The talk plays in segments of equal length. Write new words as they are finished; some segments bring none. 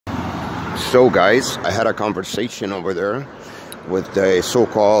So guys, I had a conversation over there with the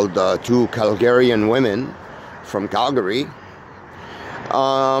so-called two Calgarian women from Calgary.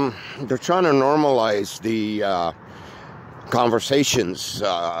 They're trying to normalize the conversations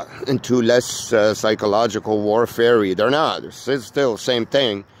into less psychological warfare. They're not. It's still the same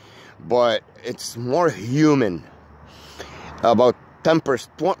thing, but it's more human. About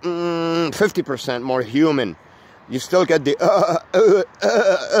 50% more human. You still get the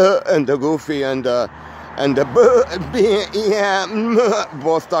and the goofy and the yeah,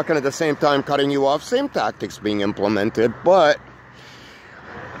 both talking at the same time, cutting you off. Same tactics being implemented, but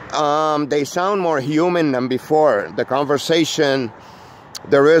they sound more human than before. The conversation,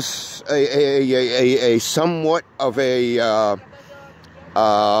 there is a somewhat of a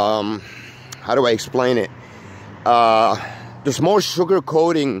how do I explain it? There's more sugar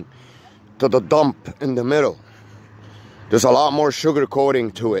coating to the dump in the middle. There's a lot more sugar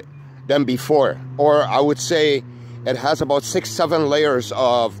coating to it than before. Or I would say it has about 6-7 layers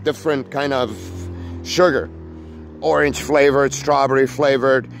of different kind of sugar. Orange flavored, strawberry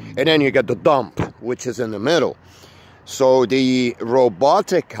flavored, and then you get the dump, which is in the middle. So the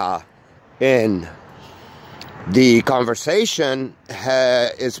robotica in the conversation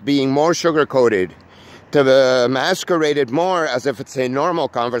is being more sugar coated to be masqueraded more as if it's a normal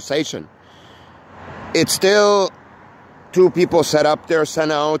conversation. It's still two people set up there,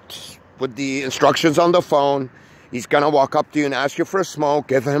 sent out with the instructions on the phone. He's gonna walk up to you and ask you for a smoke,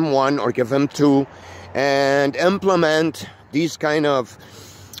 give him one or give him two, and implement these kind of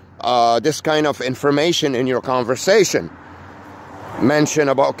this kind of information in your conversation. Mention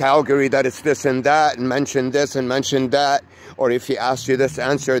about Calgary that it's this and that, and mention this and mention that, or if he asks you this,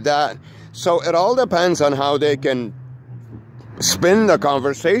 answer that. So it all depends on how they can spin the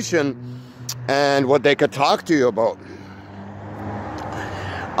conversation and what they could talk to you about.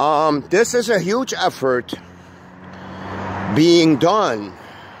 This is a huge effort being done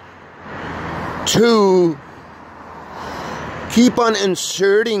to keep on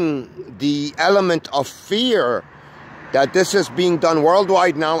inserting the element of fear that this is being done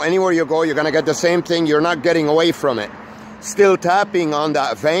worldwide now. Anywhere you go, you're going to get the same thing. You're not getting away from it. Still tapping on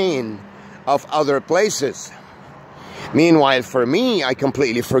that vein of other places. Meanwhile, for me, I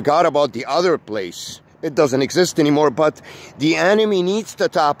completely forgot about the other place. It doesn't exist anymore, but the enemy needs to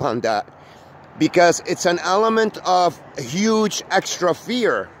tap on that because it's an element of huge extra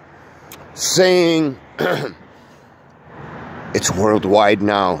fear, saying it's worldwide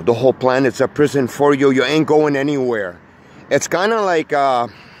now. The whole planet's a prison for you. You ain't going anywhere. It's kind of like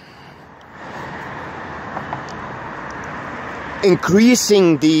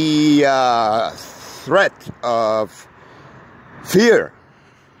increasing the threat of fear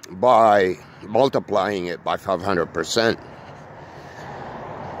by multiplying it by 500%.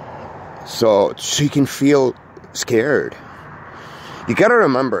 So you can feel scared. You gotta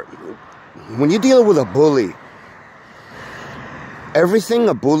remember, when you deal with a bully, everything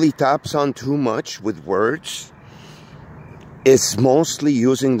a bully taps on too much with words is mostly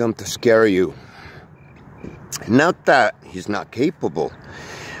using them to scare you. Not that he's not capable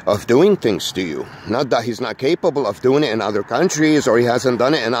of doing things to you. Not that he's not capable of doing it in other countries or he hasn't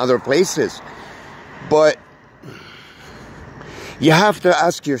done it in other places. But you have to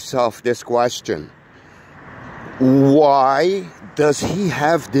ask yourself this question. Why does he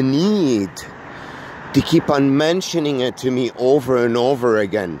have the need to keep on mentioning it to me over and over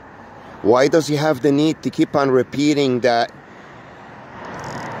again? Why does he have the need to keep on repeating that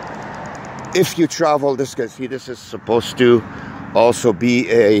if you travel this guy? See, this is supposed to also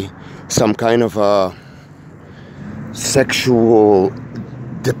be some kind of a sexual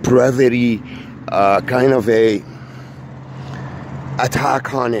depravity, kind of a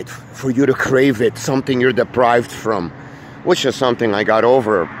attack on it for you to crave it, something you're deprived from, which is something I got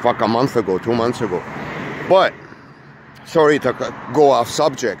over a month ago, 2 months ago. But sorry to go off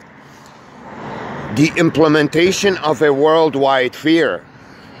subject. The implementation of a worldwide fear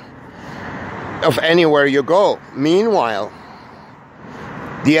of anywhere you go. Meanwhile,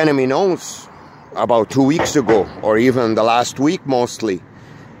 the enemy knows about 2 weeks ago, or even the last week mostly,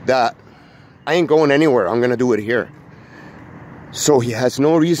 that I ain't going anywhere. I'm going to do it here. So he has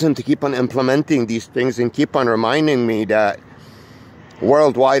no reason to keep on implementing these things and keep on reminding me that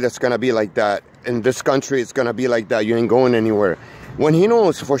worldwide it's going to be like that. In this country it's going to be like that. You ain't going anywhere. When he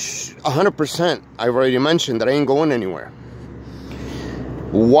knows for 100%, I've already mentioned that I ain't going anywhere.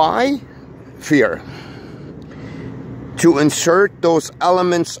 Why? Fear. To insert those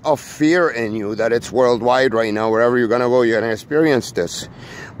elements of fear in you that it's worldwide right now. Wherever you're going to go, you're going to experience this.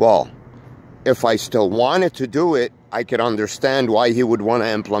 Well, if I still wanted to do it, I could understand why he would want to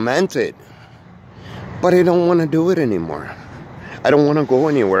implement it. But I don't want to do it anymore. I don't want to go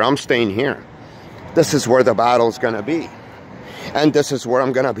anywhere. I'm staying here. This is where the battle's going to be. And this is where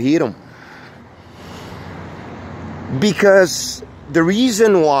I'm going to beat him. Because the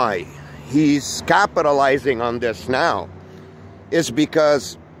reason why he's capitalizing on this now is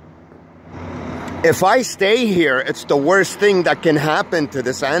because if I stay here, it's the worst thing that can happen to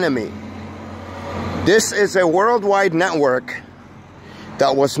this enemy. This is a worldwide network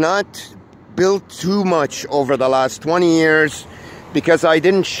that was not built too much over the last 20 years because I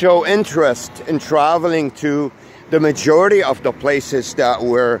didn't show interest in traveling to the majority of the places that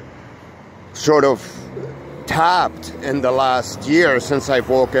were sort of tapped in the last year since I've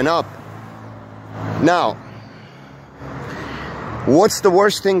woken up. Now, what's the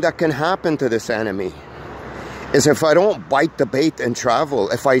worst thing that can happen to this enemy? Is if I don't bite the bait and travel,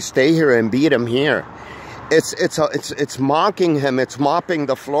 if I stay here and beat him here, it's mocking him, it's mopping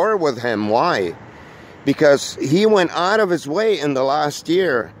the floor with him. Why? Because he went out of his way in the last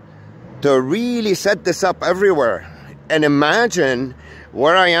year to really set this up everywhere. And imagine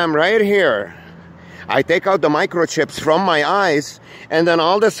where I am right here. I take out the microchips from my eyes, and then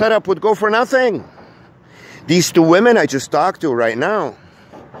all the setup would go for nothing. These two women I just talked to right now,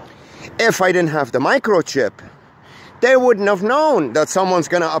 if I didn't have the microchip, they wouldn't have known that someone's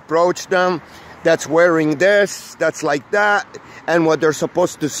going to approach them that's wearing this, that's like that, and what they're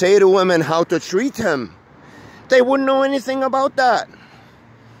supposed to say to him and how to treat him. They wouldn't know anything about that.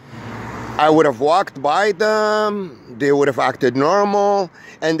 I would have walked by them, they would have acted normal,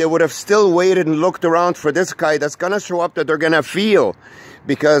 and they would have still waited and looked around for this guy that's going to show up that they're going to feel.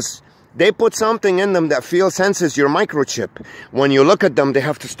 Because they put something in them that senses your microchip. When you look at them, they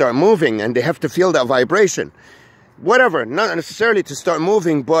have to start moving, and they have to feel that vibration. Whatever, not necessarily to start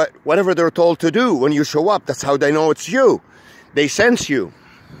moving, but whatever they're told to do when you show up, that's how they know it's you. They sense you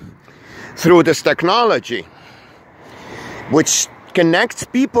through this technology, which connects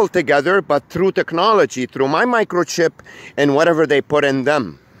people together, but through technology, through my microchip and whatever they put in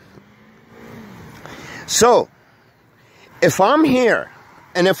them. So, if I'm here,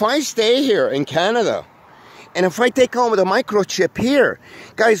 and if I stay here in Canada, and if I take home the microchip here,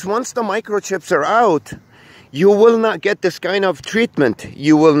 guys, once the microchips are out, you will not get this kind of treatment.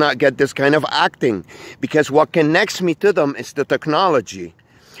 You will not get this kind of acting. Because what connects me to them is the technology.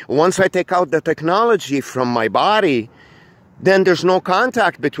 Once I take out the technology from my body, then there's no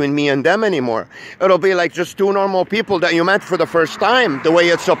contact between me and them anymore. It'll be like just two normal people that you met for the first time, the way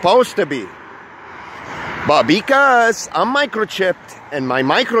it's supposed to be. But because I'm microchipped, and my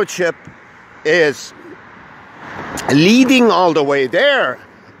microchip is leading all the way there,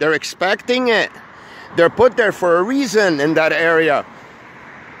 they're expecting it. They're put there for a reason in that area.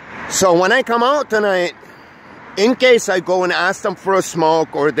 So when I come out tonight, in case I go and ask them for a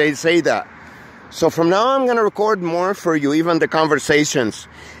smoke or they say that. So from now I'm going to record more for you, even the conversations,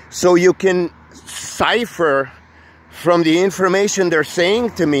 so you can cipher from the information they're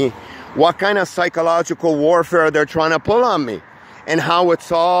saying to me what kind of psychological warfare they're trying to pull on me and how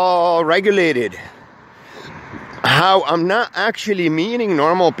it's all regulated. How I'm not actually meeting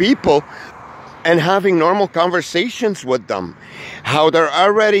normal people and having normal conversations with them. How they're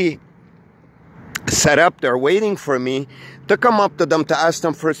already set up, they're waiting for me to come up to them to ask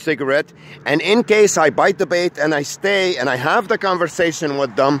them for a cigarette. And in case I bite the bait and I stay and I have the conversation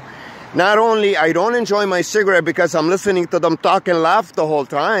with them, not only I don't enjoy my cigarette because I'm listening to them talk and laugh the whole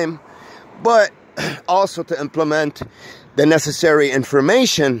time, but also to implement the necessary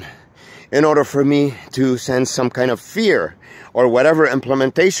information in order for me to sense some kind of fear or whatever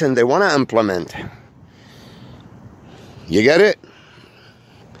implementation they want to implement. You get it?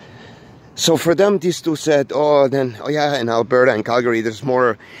 So for them, these two said, oh yeah, in Alberta and Calgary, it's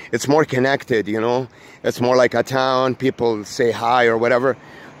more connected, you know. It's more like a town, people say hi or whatever.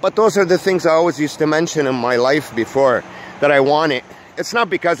 But those are the things I always used to mention in my life before, that I wanted. It's not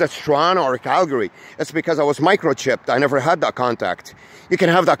because it's Toronto or Calgary. It's because I was microchipped. I never had that contact. You can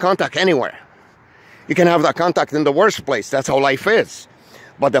have that contact anywhere. You can have that contact in the worst place. That's how life is.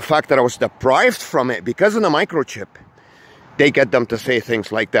 But the fact that I was deprived from it because of the microchip, they get them to say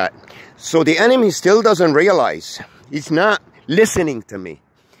things like that. So the enemy still doesn't realize. He's not listening to me.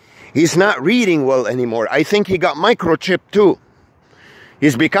 He's not reading well anymore. I think he got microchipped too.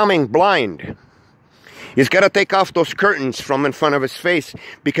 He's becoming blind. He's got to take off those curtains from in front of his face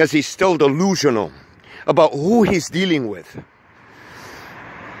because he's still delusional about who he's dealing with.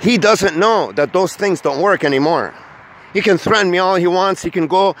 He doesn't know that those things don't work anymore. He can threaten me all he wants. He can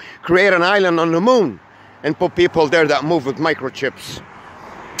go create an island on the moon and put people there that move with microchips.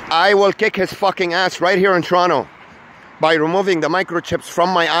 I will kick his fucking ass right here in Toronto. by removing the microchips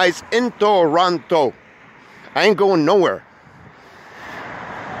from my eyes in Toronto. I ain't going nowhere.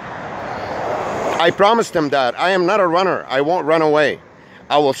 I promised him that. I am not a runner. I won't run away.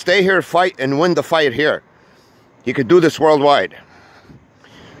 I will stay here, fight, and win the fight here. You could do this worldwide.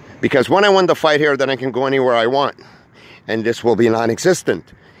 Because when I win the fight here, then I can go anywhere I want. And this will be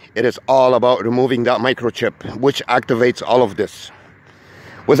non-existent. It is all about removing that microchip, which activates all of this.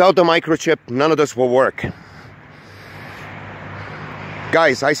 Without the microchip, none of this will work.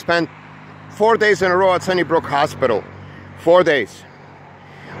 Guys, I spent 4 days in a row at Sunnybrook Hospital. 4 days.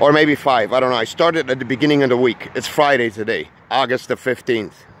 Or maybe 5, I don't know. I started at the beginning of the week. It's Friday today, August the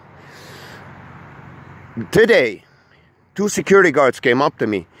 15th. Today, 2 security guards came up to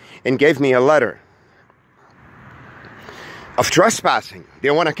me and gave me a letter of trespassing.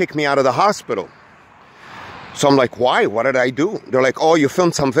 They want to kick me out of the hospital. So I'm like, why? What did I do? They're like, oh, you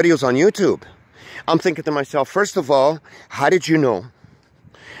filmed some videos on YouTube. I'm thinking to myself, first of all, how did you know?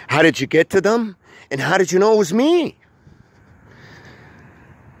 How did you get to them? And how did you know it was me?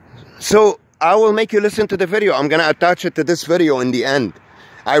 So I will make you listen to the video. I'm going to attach it to this video in the end.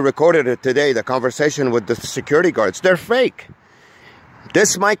 I recorded it today, the conversation with the security guards. They're fake.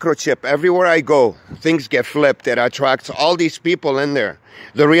 This microchip, everywhere I go, things get flipped. It attracts all these people in there.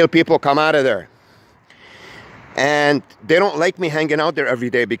 The real people come out of there. And they don't like me hanging out there every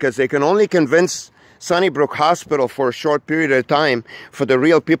day because they can only convince Sunnybrook Hospital for a short period of time for the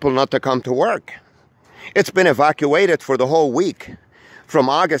real people not to come to work. It's been evacuated for the whole week. From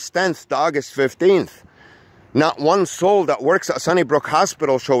August 10th to August 15th. Not one soul that works at Sunnybrook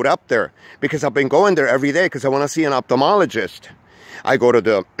Hospital showed up there because I've been going there every day because I want to see an ophthalmologist. I go to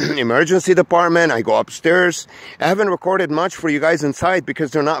the emergency department. I go upstairs. I haven't recorded much for you guys inside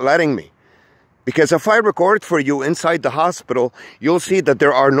because they're not letting me. Because if I record for you inside the hospital, you'll see that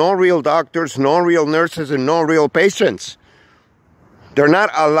there are no real doctors, no real nurses, and no real patients. They're not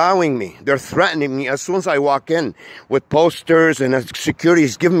allowing me. They're threatening me as soon as I walk in with posters, and security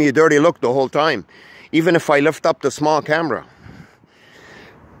is giving me a dirty look the whole time. Even if I lift up the small camera.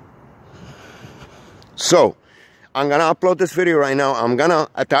 So, I'm going to upload this video right now. I'm going to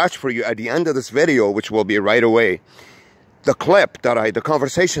attach for you at the end of this video, which will be right away, the clip that the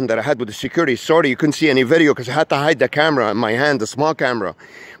conversation that I had with the security. Sorry, you couldn't see any video because I had to hide the camera in my hand, the small camera.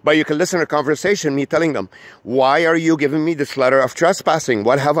 But you can listen to the conversation, me telling them, why are you giving me this letter of trespassing?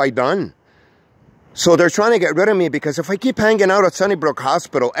 What have I done? So they're trying to get rid of me because if I keep hanging out at Sunnybrook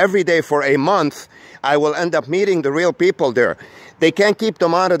Hospital every day for a month, I will end up meeting the real people there. They can't keep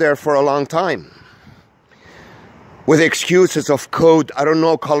them out of there for a long time. With excuses of code, I don't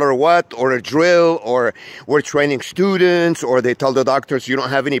know, color what, or a drill, or we're training students, or they tell the doctors, you don't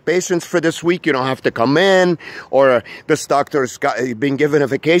have any patients for this week, you don't have to come in, or this doctor's been given a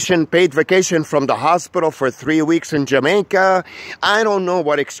vacation, paid vacation from the hospital for 3 weeks in Jamaica. I don't know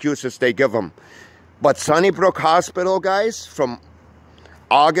what excuses they give them. But Sunnybrook Hospital, guys, from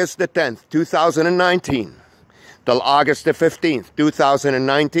August the 10th, 2019, till August the 15th,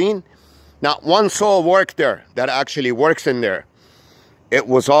 2019, not one soul worked there that actually works in there. It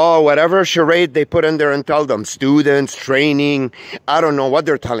was all whatever charade they put in there and tell them. Students, training, I don't know what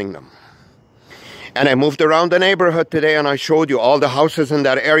they're telling them. And I moved around the neighborhood today and I showed you all the houses in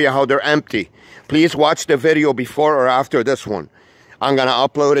that area, how they're empty. Please watch the video before or after this one. I'm going to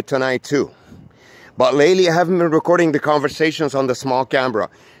upload it tonight too. But lately I haven't been recording the conversations on the small camera.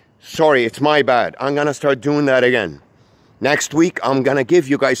 Sorry, it's my bad. I'm going to start doing that again. Next week, I'm going to give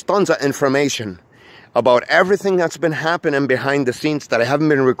you guys tons of information about everything that's been happening behind the scenes that I haven't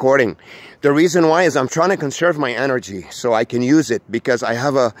been recording. The reason why is I'm trying to conserve my energy so I can use it because I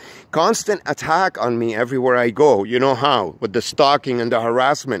have a constant attack on me everywhere I go. You know how? With the stalking and the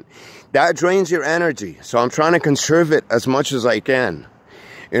harassment. That drains your energy. So I'm trying to conserve it as much as I can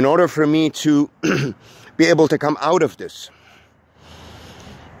in order for me to be able to come out of this.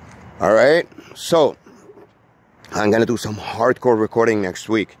 All right? So I'm going to do some hardcore recording next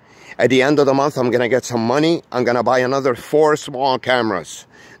week. At the end of the month, I'm going to get some money. I'm going to buy another 4 small cameras.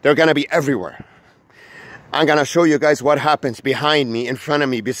 They're going to be everywhere. I'm going to show you guys what happens behind me, in front of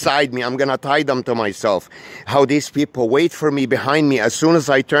me, beside me. I'm going to tie them to myself. How these people wait for me behind me. As soon as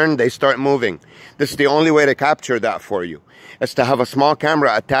I turn, they start moving. This is the only way to capture that for you. Is to have a small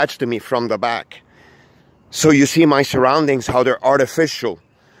camera attached to me from the back. So you see my surroundings, how they're artificial.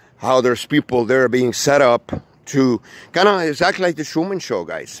 How there's people there being set up to kind of exactly like the Truman Show,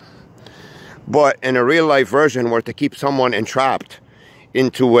 guys. But in a real life version where to keep someone entrapped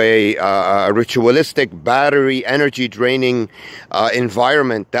into a ritualistic, battery, energy draining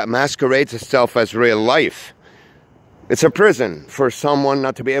environment that masquerades itself as real life. It's a prison for someone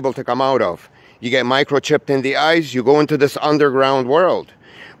not to be able to come out of. You get microchipped in the eyes, you go into this underground world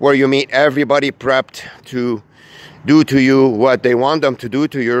where you meet everybody prepped to do to you what they want them to do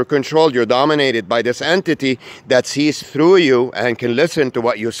to you. You're controlled, you're dominated by this entity that sees through you and can listen to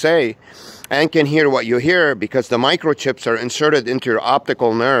what you say and can hear what you hear, because the microchips are inserted into your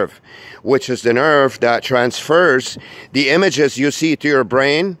optical nerve, which is the nerve that transfers the images you see to your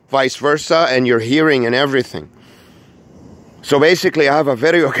brain, vice versa, and your hearing and everything. So basically, I have a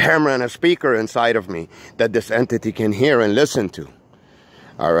video camera and a speaker inside of me that this entity can hear and listen to.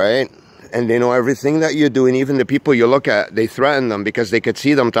 All right? And they know everything that you do, and even the people you look at, they threaten them because they could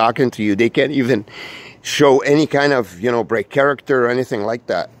see them talking to you. They can't even show any kind of, you know, break character or anything like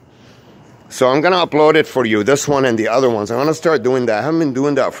that. So I'm going to upload it for you, this one and the other ones. I'm going to start doing that. I haven't been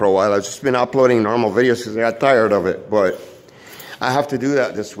doing that for a while. I've just been uploading normal videos because I got tired of it. But I have to do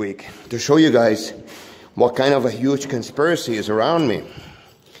that this week to show you guys what kind of a huge conspiracy is around me,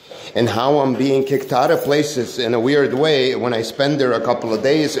 and how I'm being kicked out of places in a weird way when I spend there a couple of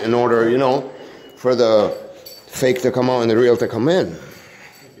days in order, you know, for the fake to come out and the real to come in.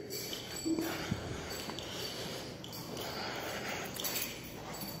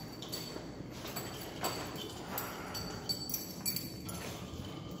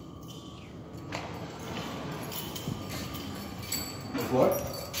 What?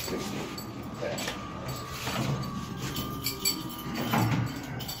 Okay.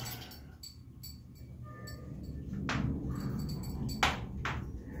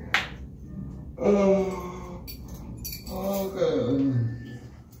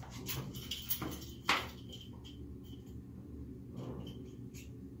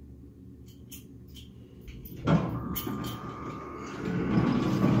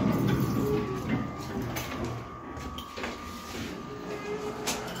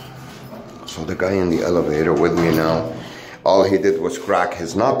 So the guy in the elevator with me now, all he did was crack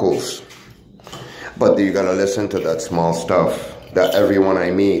his knuckles. But you gotta listen to that small stuff. That everyone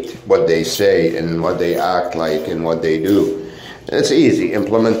I meet, what they say and what they act like and what they do. It's easy.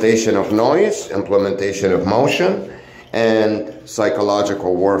 Implementation of noise, implementation of motion, and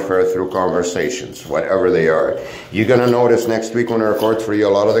psychological warfare through conversations, whatever they are. You're going to notice next week when I record for you, a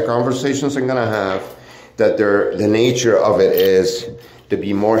lot of the conversations I'm going to have, that the nature of it is to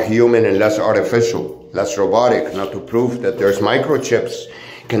be more human and less artificial, less robotic, not to prove that there's microchips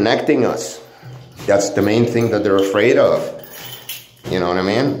connecting us. That's the main thing that they're afraid of. You know what I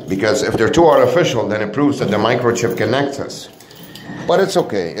mean? Because if they're too artificial, then it proves that the microchip connects us. But it's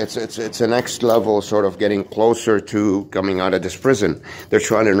okay. It's a next level, sort of getting closer to coming out of this prison. They're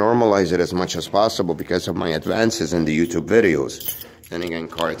trying to normalize it as much as possible because of my advances in the YouTube videos. And again,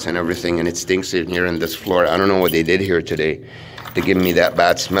 carts and everything, and it stinks in here in this floor. I don't know what they did here today to give me that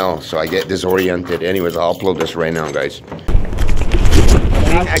bad smell, so I get disoriented. Anyways, I'll upload this right now, guys.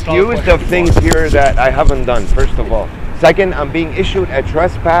 Being accused of things here that I haven't done, first of all. Second, I'm being issued a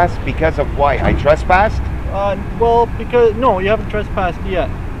trespass because of why? I trespassed? Well, because, no, you haven't trespassed yet.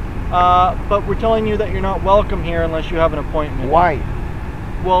 But we're telling you that you're not welcome here unless you have an appointment. Why?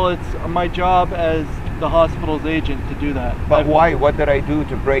 Well, it's my job as the hospital's agent to do that. But why? What did I do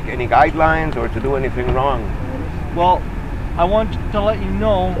to break any guidelines or to do anything wrong? Well, I want to let you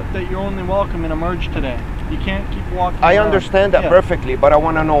know that you're only welcome in a merge today. You can't keep walking I around. Understand that perfectly, but I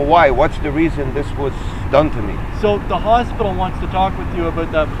want to know why. What's the reason this was done to me? So the hospital wants to talk with you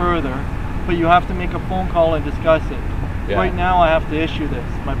about that further, but you have to make a phone call and discuss it. Yeah. Right now I have to issue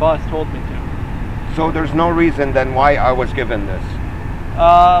this. My boss told me to. So there's no reason then why I was given this?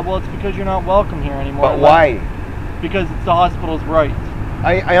 Well, it's because you're not welcome here anymore. But why? Because it's the hospital's right.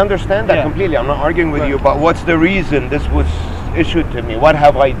 I understand that completely. I'm not arguing with you, but what's the reason this was issued to me? What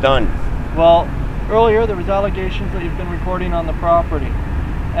have I done? Well, earlier there was allegations that you've been recording on the property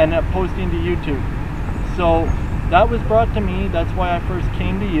and posting to YouTube. So that was brought to me. That's why I first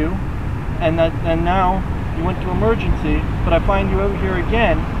came to you, and now you went to emergency. But I find you out here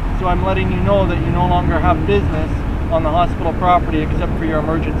again, so I'm letting you know that you no longer have business on the hospital property except for your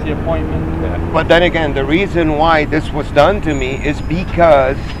emergency appointment. Yeah. But then again, the reason why this was done to me is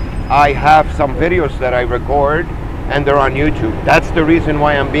because I have some videos that I record and they're on YouTube. That's the reason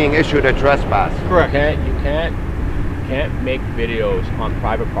why I'm being issued a trespass. Correct. You can't make videos on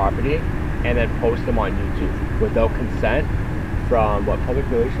private property and then post them on YouTube without consent from what, public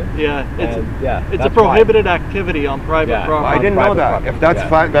relations? Yeah, it's a prohibited activity on private property. Well, I didn't know that. If that's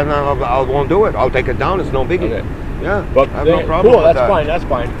fine, then I won't do it. I'll take it down. It's no biggie. Okay. Yeah, but I have no problem cool, with that's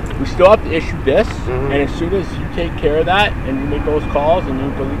fine. We still have to issue this, and as soon as you take care of that and you make those calls and you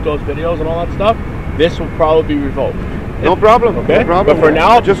delete those videos and all that stuff, this will probably be revoked. No problem. Okay. No problem. But for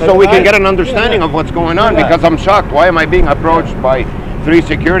now, just so we can get an understanding of what's going on, because I'm shocked. Why am I being approached by 3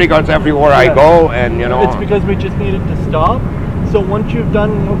 security guards everywhere I go, and you know. It's because we just needed to stop. So once you've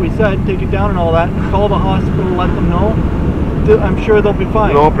done what we said, take it down and all that, call the hospital, let them know. I'm sure they'll be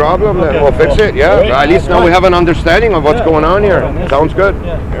fine. No problem, then Okay. we'll fix it, yeah. Right. At least now we have an understanding of what's going on here. Sounds good.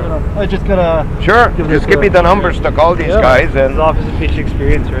 Yeah. I just gotta... Sure, just give me the numbers to call these guys. And Office of Patient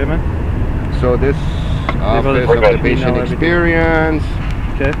Experience, right, man? so this Office of the Patient Experience.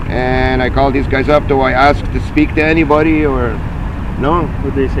 Okay. And I call these guys up. Do I ask to speak to anybody or no?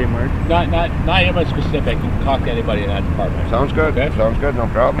 What they say, Mark? Not anyone specific. You can talk to anybody in that department. Sounds good. Okay. Sounds good. No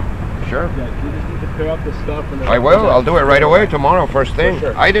problem. Sure. Yeah, you just need to clear up the stuff. And I will. I'll do it right away tomorrow, first thing.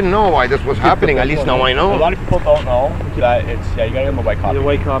 Sure. I didn't know why this was happening. At least now I A know. lot of people don't know that it's you gotta give them a white copy. The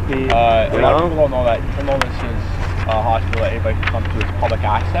white copy. A lot of people don't know that even though this is a hospital that anybody can come to, it's public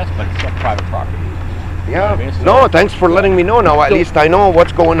access, but it's still private property. Yeah. So- No, thanks for letting me know. Now at least I know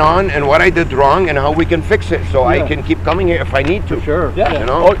what's going on and what I did wrong and how we can fix it, so I can keep coming here if I need to. Sure. Yeah. You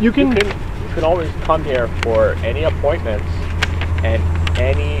know? Oh, you can always come here for any appointments and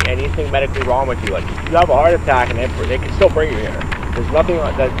anything medically wrong with you. Like if you have a heart attack and they can still bring you here. There's nothing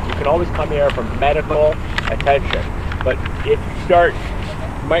like that. You can always come here for medical attention. But if you start,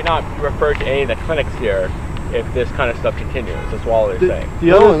 you might not be referred to any of the clinics here if this kind of stuff continues. That's all they're saying. Okay,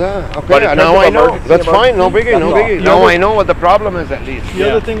 in now terms I of know. emergency, That's fine. No biggie. No that's all. biggie. Now I know what the problem is at least. The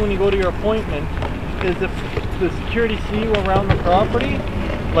other thing when you go to your appointment is if the security see you around the property,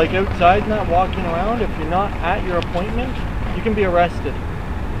 like outside, not walking around, if you're not at your appointment, you can be arrested.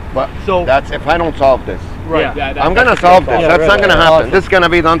 But So- that's if I don't solve this. Right. Yeah, I'm gonna solve this. Yeah, That's right, not gonna right. happen. Awesome. This is gonna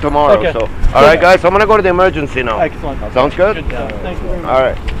be done tomorrow. Okay. So, all right, guys. I'm gonna go to the emergency now. Excellent. Sounds good. Good stuff. Thank you very much. All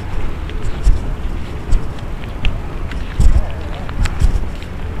right.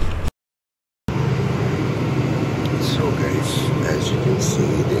 So, guys, as you can see,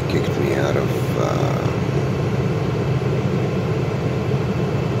 they kicked me out of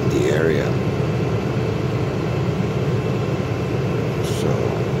the area. So,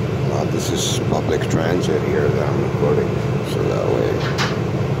 this is public transit here that I'm recording. So that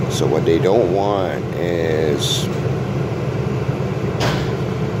way. So what they don't want is,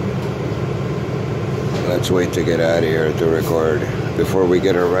 let's wait to get out of here to record before we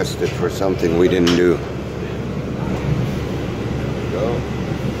get arrested for something we didn't do. Go.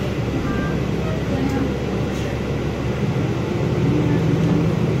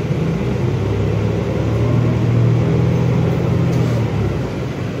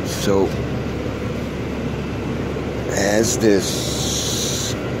 So, as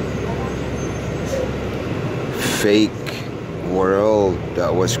this fake world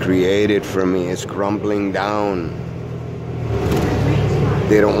that was created for me is crumbling down,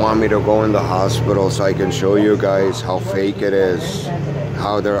 they don't want me to go in the hospital so I can show you guys how fake it is,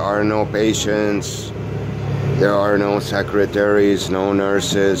 how there are no patients, there are no secretaries, no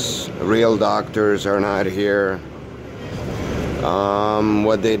nurses, real doctors are not here.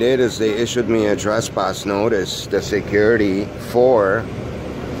 What they did is they issued me a trespass notice, the security, for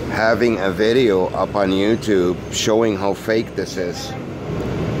having a video up on YouTube showing how fake this is.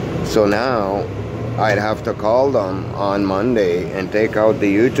 So now I'd have to call them on Monday and take out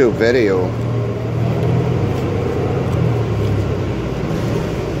the YouTube video.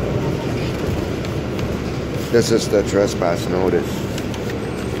 This is the trespass notice.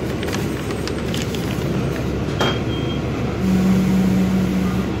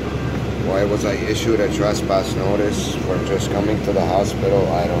 Why was I issued a trespass notice for just coming to the hospital?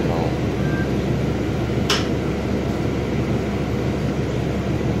 I don't know.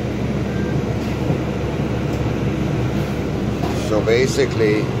 So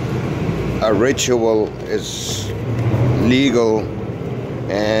basically, a ritual is legal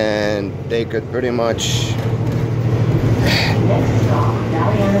and they could pretty much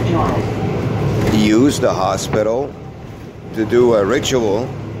use the hospital to do a ritual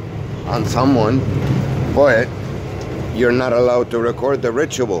on someone, but you're not allowed to record the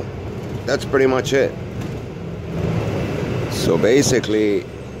ritual. That's pretty much it. So basically,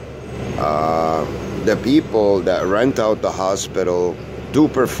 the people that rent out the hospital do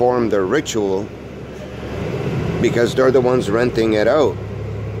perform the ritual because they're the ones renting it out.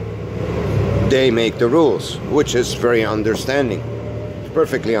 They make the rules, which is very understanding. It's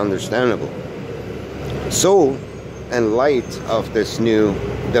perfectly understandable. So, in light of this new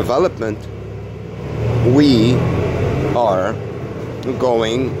development, we are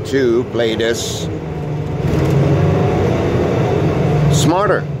going to play this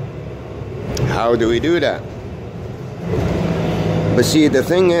smarter. How do we do that? But see, the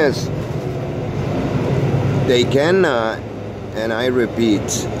thing is, they cannot, and I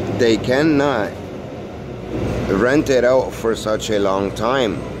repeat, they cannot rented out for such a long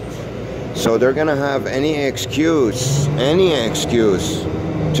time. So they're gonna have any excuse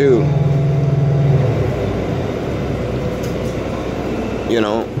to, you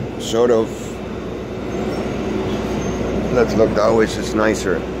know, sort of, let's look that way, it's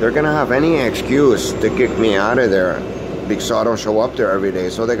nicer. They're gonna have any excuse to kick me out of there because I don't show up there every day.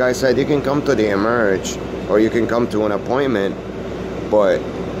 So the guy said, you can come to the Emerge or you can come to an appointment, but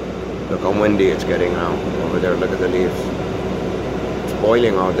look how windy it's getting now over there. Look at the leaves. It's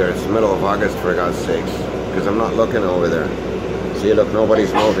boiling out there. It's the middle of August, for God's sakes, because I'm not looking over there. See, look,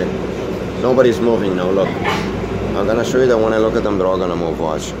 nobody's moving. Nobody's moving now, look. I'm gonna show you that when I look at them, they're all gonna move,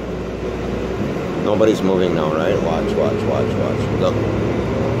 watch. Nobody's moving now, right? Watch. Look.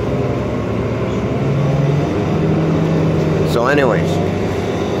 So anyways,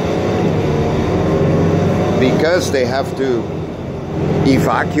 because they have to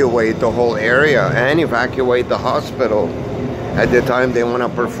evacuate the whole area and evacuate the hospital at the time they want to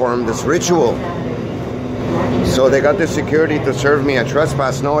perform this ritual. So they got the security to serve me a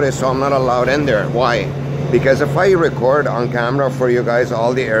trespass notice, so I'm not allowed in there. Why? Because if I record on camera for you guys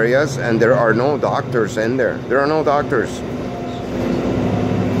all the areas and there are no doctors in there, there are no doctors.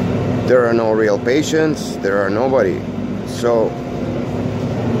 There are no real patients, there are nobody. So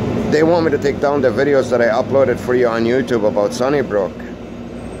they want me to take down the videos that I uploaded for you on YouTube about Sunnybrook.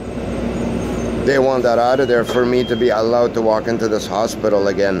 They want that out of there for me to be allowed to walk into this hospital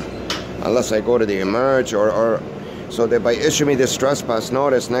again. Unless I go to the Emerge or so they by issue me this trespass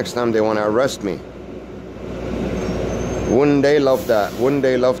notice, next time they want to arrest me. Wouldn't they love that? Wouldn't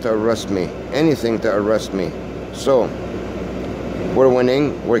they love to arrest me? Anything to arrest me. So we're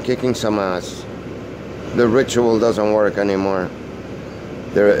winning, we're kicking some ass. The ritual doesn't work anymore.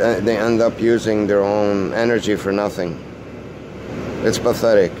 They end up using their own energy for nothing. It's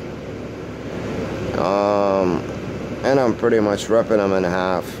pathetic. And I'm pretty much ripping them in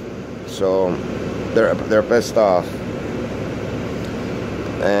half. So they're pissed off.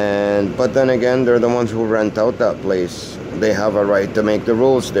 But then again, they're the ones who rent out that place. They have a right to make the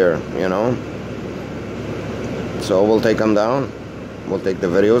rules there, you know. So we'll take them down. We'll take the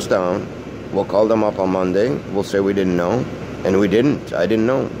videos down. We'll call them up on Monday. We'll say we didn't know. And we didn't. I didn't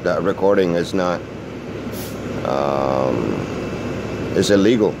know. That recording is not, is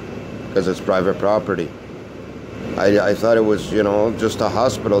illegal because it's private property. I thought it was, you know, just a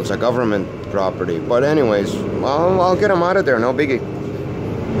hospital. It's a government property. But anyways, I'll get them out of there. No biggie.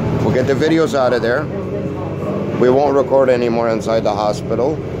 We'll get the videos out of there. We won't record anymore inside the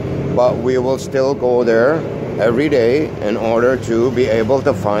hospital, but we will still go there every day in order to be able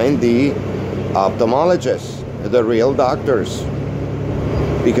to find the ophthalmologists, the real doctors.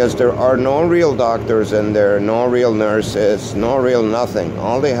 Because there are no real doctors in there, no real nurses, no real nothing.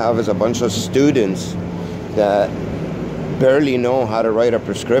 All they have is a bunch of students that barely know how to write a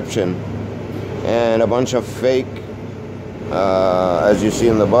prescription, and a bunch of fake, as you see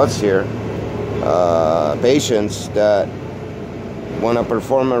in the butts here, patients that want to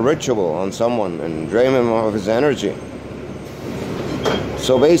perform a ritual on someone and drain him of his energy.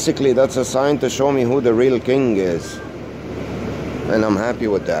 So basically that's a sign to show me who the real king is, and I'm happy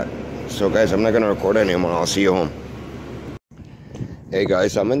with that. So guys, I'm not gonna record anymore. I'll see you home. Hey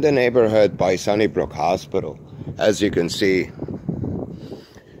guys, I'm in the neighborhood by Sunnybrook Hospital. As you can see,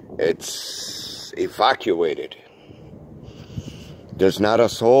 it's evacuated. There's not a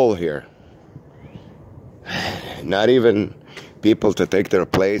soul here. Not even people to take their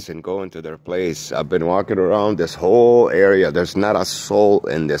place and go into their place. I've been walking around this whole area. There's not a soul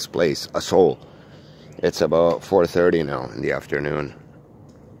in this place. A soul. It's about 4:30 now in the afternoon.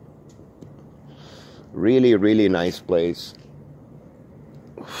 Really, really nice place.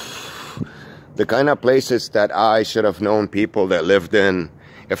 The kind of places that I should have known people that lived in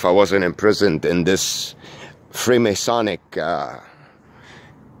if I wasn't imprisoned in this Freemasonic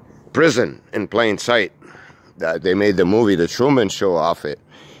prison in plain sight. That they made the movie The Truman Show off it,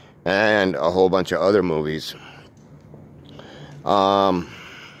 and a whole bunch of other movies.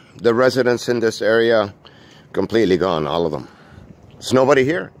 The residents in this area completely gone, all of them. There's nobody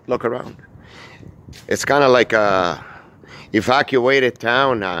here. Look around. It's kind of like a evacuated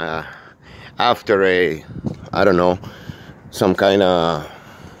town after a, I don't know, some kind of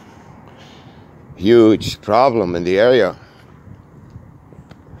huge problem in the area.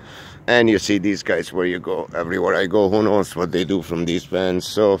 And you see these guys where you go, everywhere I go, who knows what they do from these vans.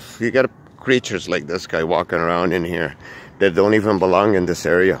 So if you got creatures like this guy walking around in here that don't even belong in this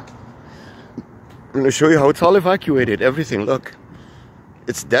area. I'm going to show you how it's all evacuated. Everything, look.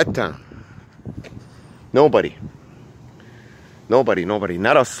 It's dead town. Nobody.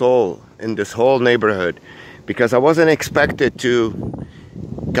 Not a soul in this whole neighborhood. because I wasn't expected to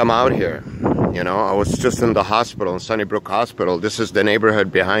come out here. You know, I was just in the hospital, in Sunnybrook Hospital. This is the neighborhood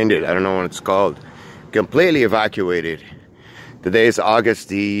behind it. I don't know what it's called. Completely evacuated. Today is August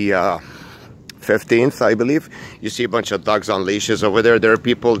the 15th, I believe. You see a bunch of dogs on leashes over there. There are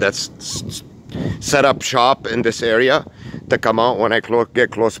people that set up shop in this area to come out when I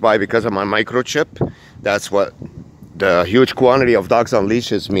get close by because of my microchip. That's what the huge quantity of dogs on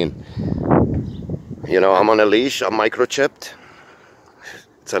leashes mean. You know, I'm on a leash, I'm microchipped.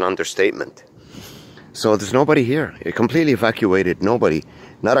 It's an understatement. So there's nobody here. It completely evacuated. Nobody.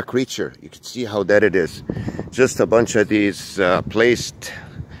 Not a creature. You can see how dead it is. Just a bunch of these placed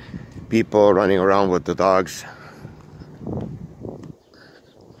people running around with the dogs.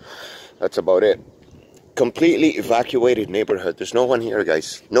 That's about it. Completely evacuated neighborhood. There's no one here,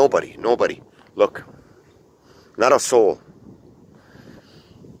 guys. Nobody. Nobody. Look. Not a soul.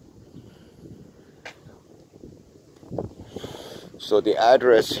 So the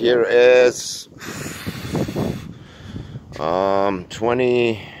address here is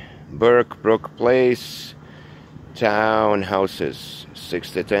 20 Brook Place, townhouses,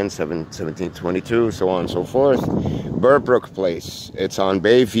 6 to 10, 1722, so on and so forth. Brook Place. It's on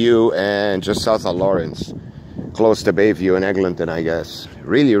Bayview and just south of Lawrence, close to Bayview and Eglinton, I guess.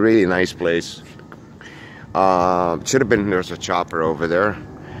 Really, really nice place. Should have been, there's a chopper over there.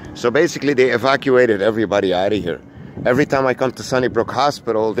 So basically they evacuated everybody out of here. Every time I come to Sunnybrook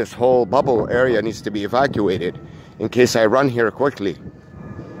Hospital, this whole bubble area needs to be evacuated in case I run here quickly.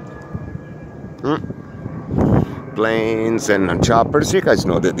 Planes and choppers, you guys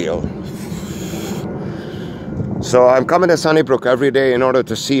know the deal. So I'm coming to Sunnybrook every day in order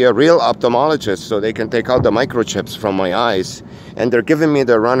to see a real ophthalmologist so they can take out the microchips from my eyes. And they're giving me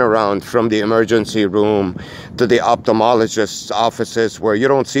the runaround from the emergency room to the ophthalmologist's offices where you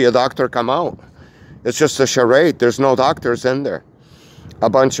don't see a doctor come out. It's just a charade. There's no doctors in there. A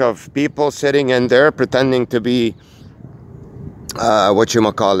bunch of people sitting in there pretending to be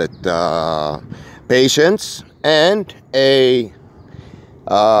patients, and a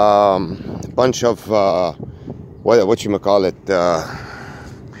bunch of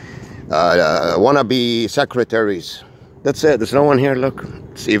wannabe secretaries. That's it. There's no one here. Look,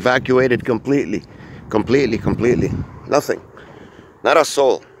 it's evacuated completely. Nothing. Not a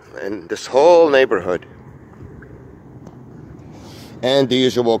soul in this whole neighborhood. And the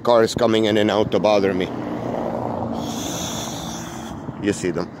usual cars coming in and out to bother me. You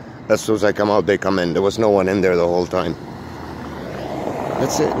see them. As soon as I come out, they come in. There was no one in there the whole time.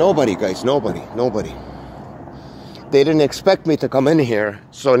 That's it. Nobody, guys. Nobody. They didn't expect me to come in here.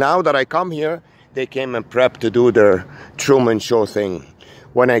 So now that I come here, they came and prepped to do their Truman Show thing.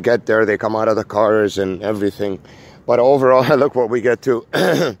 When I get there, they come out of the cars and everything. But overall, look what we get to.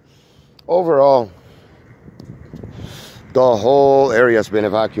 Overall, the whole area has been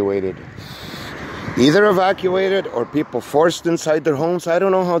evacuated. Either evacuated or people forced inside their homes. I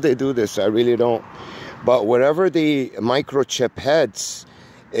don't know how they do this. I really don't. But wherever the microchip heads,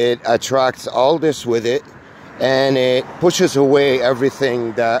 it attracts all this with it. And it pushes away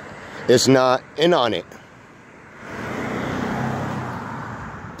everything that is not in on it.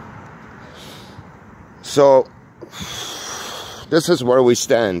 So, this is where we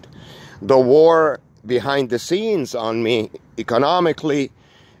stand. The war behind the scenes on me, economically,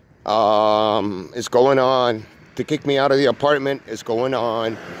 is going on. To kick me out of the apartment is going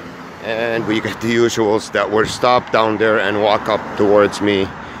on. And we get the usuals that were stopped down there and walk up towards me.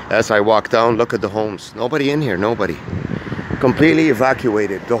 As I walk down, look at the homes. Nobody in here, nobody. Completely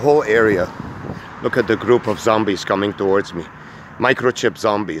evacuated, the whole area. Look at the group of zombies coming towards me. Microchip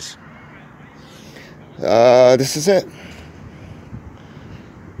zombies. This is it.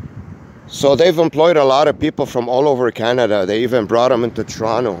 So they've employed a lot of people from all over Canada. They even brought them into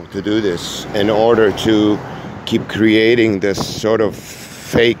Toronto to do this in order to keep creating this sort of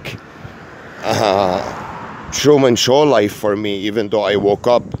fake Truman Show life for me, even though I woke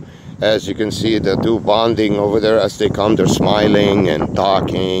up. As you can see, the two bonding over there as they come, they're smiling and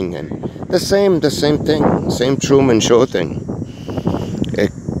talking and the same thing, same Truman Show thing.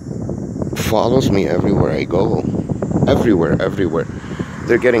 It follows me everywhere I go. Everywhere.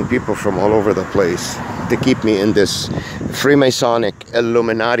 They're getting people from all over the place to keep me in this Freemasonic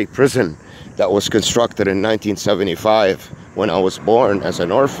Illuminati prison that was constructed in 1975 when I was born as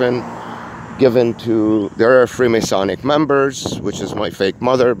an orphan. Given to their Freemasonic members, which is my fake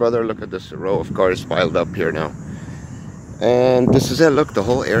mother, brother. Look at this row of cars piled up here now. And this is it. Look, the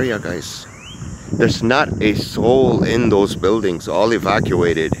whole area, guys. There's not a soul in those buildings, all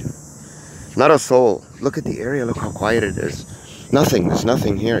evacuated. Not a soul. Look at the area. Look how quiet it is. Nothing. There's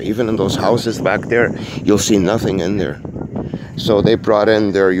nothing here. Even in those houses back there, you'll see nothing in there. So they brought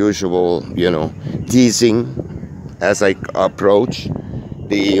in their usual, you know, teasing as I approach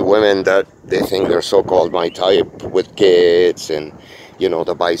the women that they think they're so-called my type, with kids and, you know,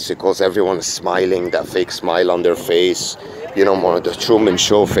 the bicycles. Everyone is smiling, that fake smile on their face, you know, more of the Truman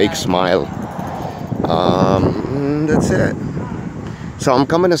Show fake smile. That's it. So I'm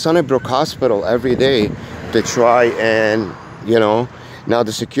coming to Sunnybrook Hospital every day to try and, you know, now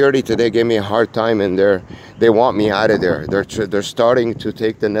the security today gave me a hard time in there. They want me out of there. They're starting to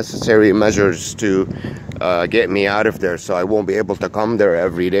take the necessary measures to get me out of there, so I won't be able to come there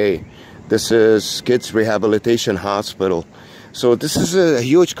every day. This is Kids Rehabilitation Hospital. So this is a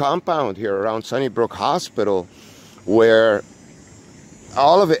huge compound here around Sunnybrook Hospital where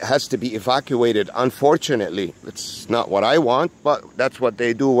all of it has to be evacuated. Unfortunately, it's not what I want, but that's what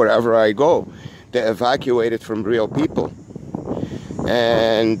they do wherever I go. They evacuate it from real people.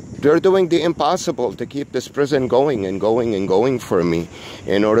 And they're doing the impossible to keep this prison going and going and going for me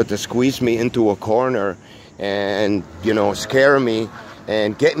in order to squeeze me into a corner and, you know, scare me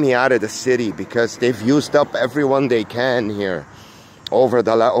and get me out of the city, because they've used up everyone they can here over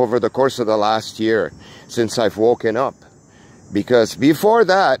the course of the last year since I've woken up. Because before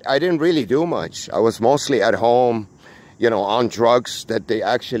that, I didn't really do much. I was mostly at home, you know, on drugs that they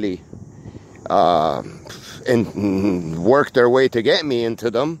actually worked their way to get me into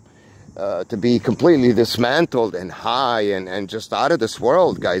them, to be completely dismantled and high and just out of this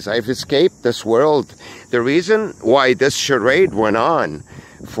world, guys. I've escaped this world. The reason why this charade went on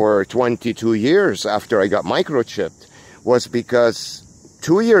for 22 years after I got microchipped was because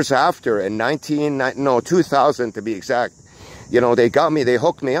 2 years after, in 2000 to be exact, you know, they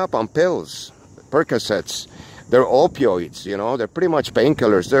hooked me up on pills, Percocets. They're opioids, you know, they're pretty much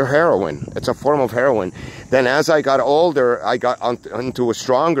painkillers. They're heroin. It's a form of heroin. Then as I got older, I got into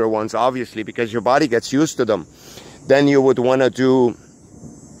stronger ones, obviously, because your body gets used to them. Then you would want to do,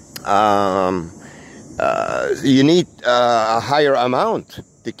 you need a higher amount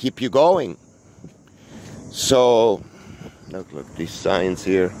to keep you going. So, look, these signs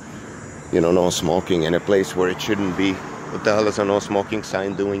here, you know, no smoking in a place where it shouldn't be. What the hell is a no smoking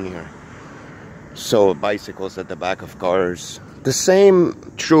sign doing here? So bicycles at the back of cars. The same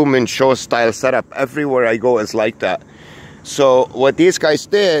Truman Show style setup everywhere I go is like that. So what these guys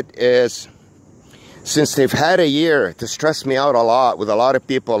did is, since they've had a year to stress me out a lot with a lot of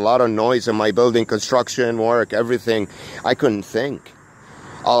people, a lot of noise in my building, construction, work, everything, I couldn't think.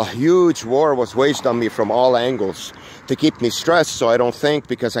 A huge war was waged on me from all angles to keep me stressed so I don't think,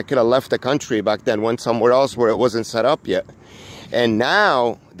 because I could have left the country back then, went somewhere else where it wasn't set up yet. And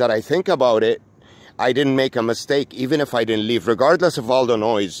now that I think about it, I didn't make a mistake, even if I didn't leave, regardless of all the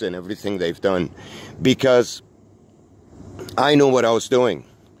noise and everything they've done, because I knew what I was doing.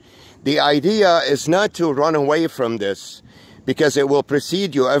 The idea is not to run away from this, because it will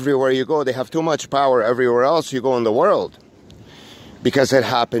precede you everywhere you go. They have too much power everywhere else you go in the world, because it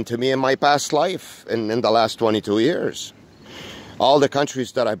happened to me in my past life and in the last 22 years. All the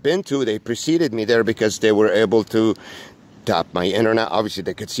countries that I've been to, they preceded me there because they were able to tap my internet. Obviously,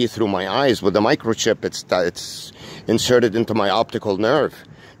 they could see through my eyes. With the microchip, it's inserted into my optical nerve.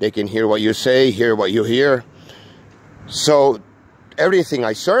 They can hear what you say, hear what you hear. So everything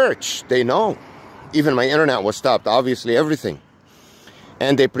I search, they know. Even my internet was stopped, obviously, everything.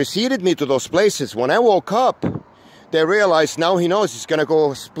 And they preceded me to those places. When I woke up, they realized now he knows he's going to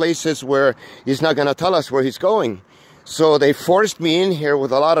go places where he's not going to tell us where he's going. So they forced me in here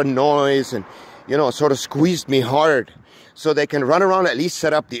with a lot of noise and, you know, sort of squeezed me hard so they can run around, at least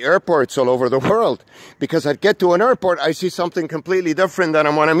set up the airports all over the world. Because I'd get to an airport, I see something completely different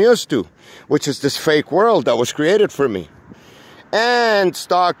than what I'm used to, which is this fake world that was created for me. And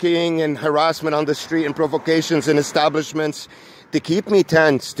stalking and harassment on the street and provocations in establishments to keep me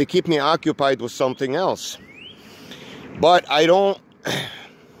tense, to keep me occupied with something else. But I don't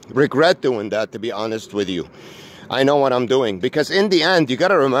regret doing that, to be honest with you. I know what I'm doing. Because in the end, you got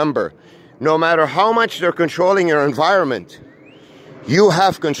to remember, no matter how much they're controlling your environment, you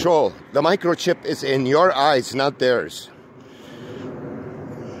have control. The microchip is in your eyes, not theirs.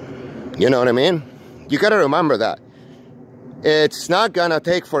 You know what I mean? You got to remember that. It's not going to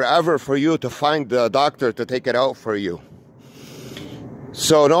take forever for you to find the doctor to take it out for you.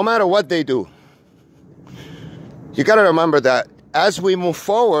 So no matter what they do, you got to remember that as we move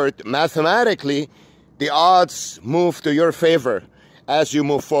forward, mathematically, the odds move to your favor as you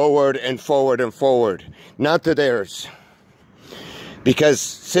move forward and forward and forward, not to theirs. Because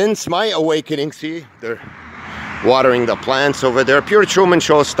since my awakening, see, they're watering the plants over there, pure Truman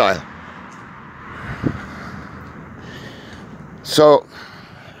Show style. So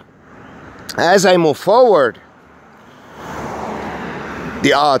as I move forward,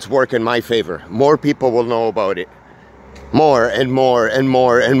 the odds work in my favor. More people will know about it. More and more and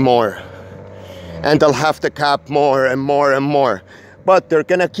more and more. And they'll have to cap more and more and more. But they're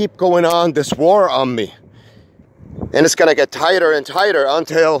gonna keep going on this war on me. And it's gonna get tighter and tighter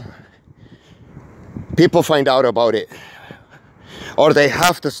until people find out about it. Or they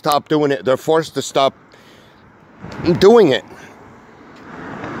have to stop doing it. They're forced to stop doing it.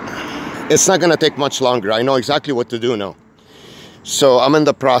 It's not gonna take much longer. I know exactly what to do now. So I'm in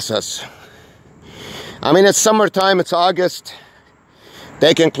the process. I mean, it's summertime, it's August.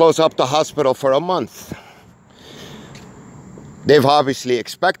 They can close up the hospital for a month. They've obviously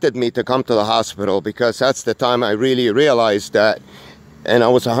expected me to come to the hospital because that's the time I really realized that. And I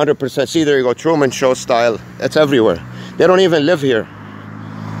was 100%, see, there you go, Truman Show style. It's everywhere. They don't even live here.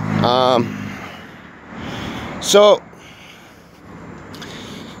 So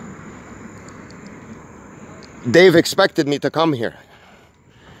they've expected me to come here.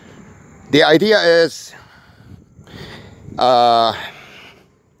 The idea is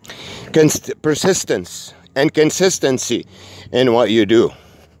persistence and consistency in what you do.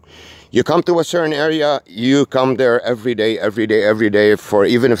 You come to a certain area, you come there every day, every day, every day, for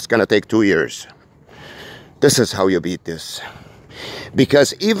even if it's gonna take 2 years. This is how you beat this.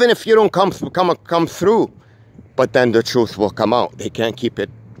 Because even if you don't come through, but then the truth will come out. They can't keep it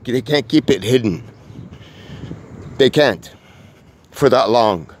hidden. They can't for that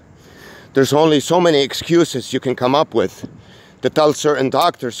long. There's only so many excuses you can come up with to tell certain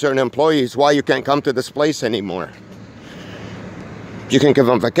doctors, certain employees why you can't come to this place anymore. You can give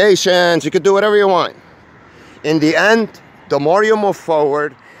them vacations, you can do whatever you want. In the end, the more you move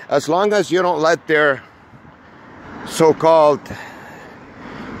forward, as long as you don't let their so-called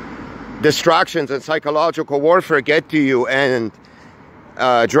distractions and psychological warfare get to you and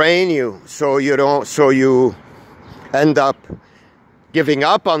drain you, so you end up giving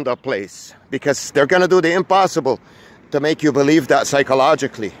up on the place, because they're going to do the impossible to make you believe that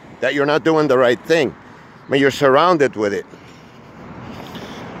psychologically, that you're not doing the right thing, but you're surrounded with it.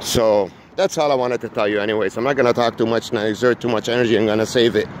 So that's all I wanted to tell you anyways. I'm not going to talk too much and exert too much energy. I'm going to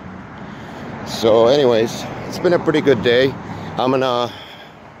save it. So anyways, it's been a pretty good day. I'm going to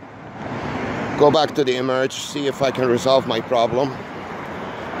go back to the Emerge, see if I can resolve my problem,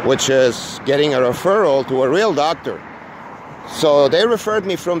 which is getting a referral to a real doctor. So they referred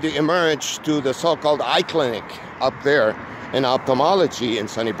me from the Emerge to the so-called eye clinic up there in ophthalmology in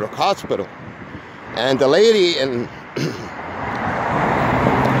Sunnybrook Hospital. And the lady in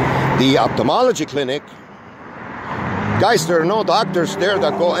the ophthalmology clinic, guys, there are no doctors there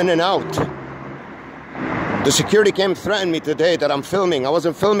that go in and out. The security came threatened me today that I'm filming. I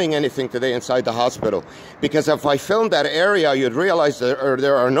wasn't filming anything today inside the hospital, because if I filmed that area, you'd realize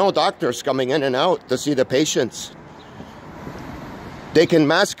there are no doctors coming in and out to see the patients. They can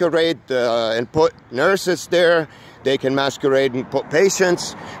masquerade and put nurses there. They can masquerade and put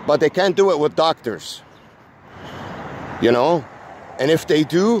patients, but they can't do it with doctors. You know? And if they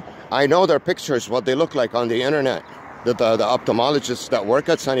do, I know their pictures, what they look like on the internet. The ophthalmologists that work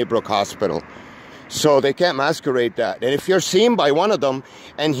at Sunnybrook Hospital. So they can't masquerade that. And if you're seen by one of them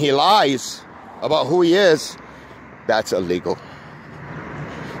and he lies about who he is, that's illegal.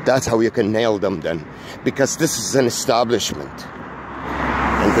 That's how you can nail them then. Because this is an establishment.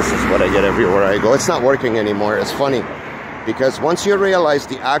 And this is what I get everywhere I go. It's not working anymore. It's funny. Because once you realize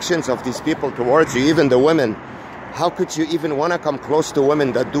the actions of these people towards you, even the women, how could you even want to come close to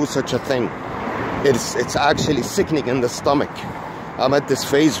women that do such a thing? It's actually sickening in the stomach. I'm at this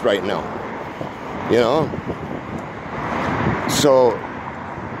phase right now. You know? So,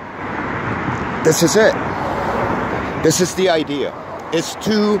 this is it. This is the idea. It's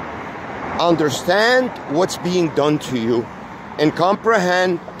to understand what's being done to you and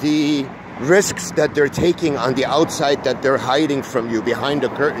comprehend the risks that they're taking on the outside, that they're hiding from you behind the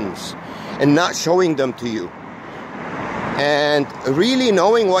curtains and not showing them to you. And really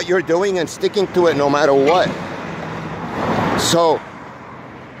knowing what you're doing and sticking to it no matter what. So,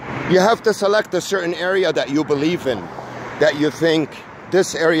 you have to select a certain area that you believe in, that you think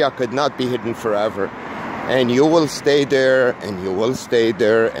this area could not be hidden forever. And you will stay there, and you will stay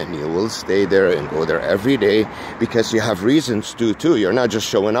there, and you will stay there, and go there every day, because you have reasons to too. You're not just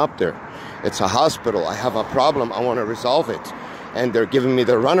showing up there. It's a hospital. I have a problem. I want to resolve it. And they're giving me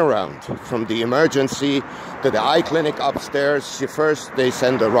the runaround from the emergency to the eye clinic upstairs. First, they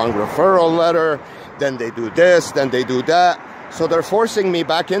send the wrong referral letter. Then they do this. Then they do that. So they're forcing me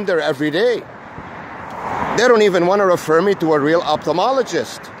back in there every day. They don't even want to refer me to a real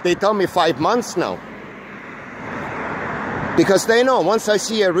ophthalmologist. They tell me 5 months now. Because they know once I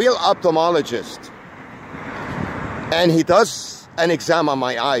see a real ophthalmologist and he does an exam on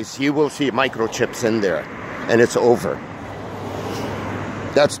my eyes, he will see microchips in there and it's over.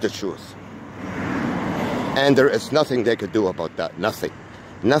 That's the truth. And there is nothing they could do about that. Nothing.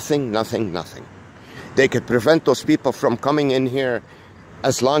 Nothing, nothing, nothing. They could prevent those people from coming in here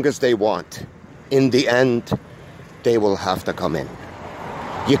as long as they want. In the end, they will have to come in.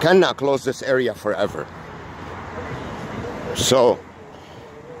 You cannot close this area forever. So,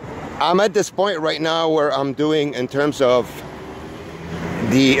 I'm at this point right now where I'm doing, in terms of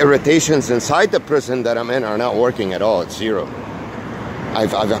the irritations inside the prison that I'm in are not working at all. It's zero.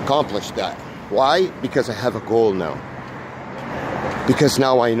 I've accomplished that. Why? Because I have a goal now. Because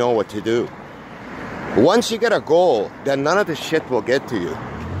now I know what to do. Once you get a goal, then none of the shit will get to you.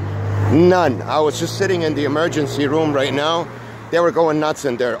 None. I was just sitting in the emergency room right now. They were going nuts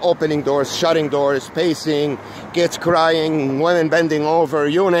in there. Opening doors, shutting doors, pacing, kids crying, women bending over,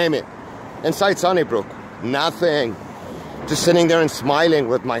 you name it. Inside Sunnybrook, nothing. Just sitting there and smiling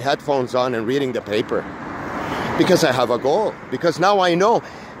with my headphones on and reading the paper. Because I have a goal. Because now I know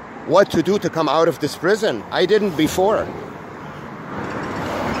what to do to come out of this prison. I didn't before.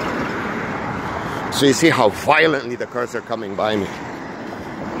 So you see how violently the cars are coming by me.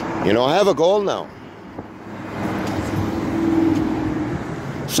 You know, I have a goal now.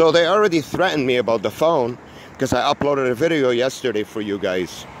 So they already threatened me about the phone because I uploaded a video yesterday for you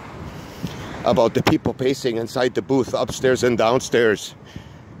guys about the people pacing inside the booth upstairs and downstairs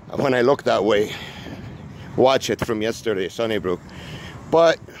when I look that way. Watch it from yesterday, Sunnybrook.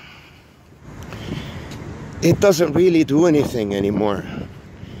 But it doesn't really do anything anymore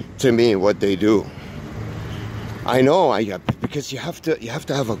to me what they do. I know, because you have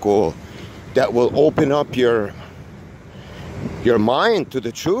to have a goal that will open up your mind to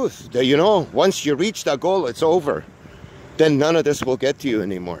the truth. That, you know, once you reach that goal, it's over. Then none of this will get to you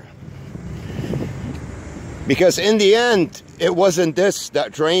anymore. Because in the end, it wasn't this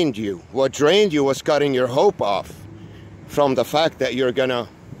that drained you. What drained you was cutting your hope off from the fact that you're gonna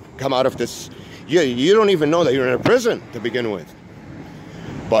come out of this. You don't even know that you're in a prison to begin with.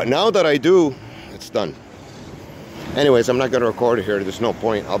 But now that I do, it's done. Anyways, I'm not gonna record it here. There's no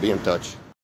point. I'll be in touch.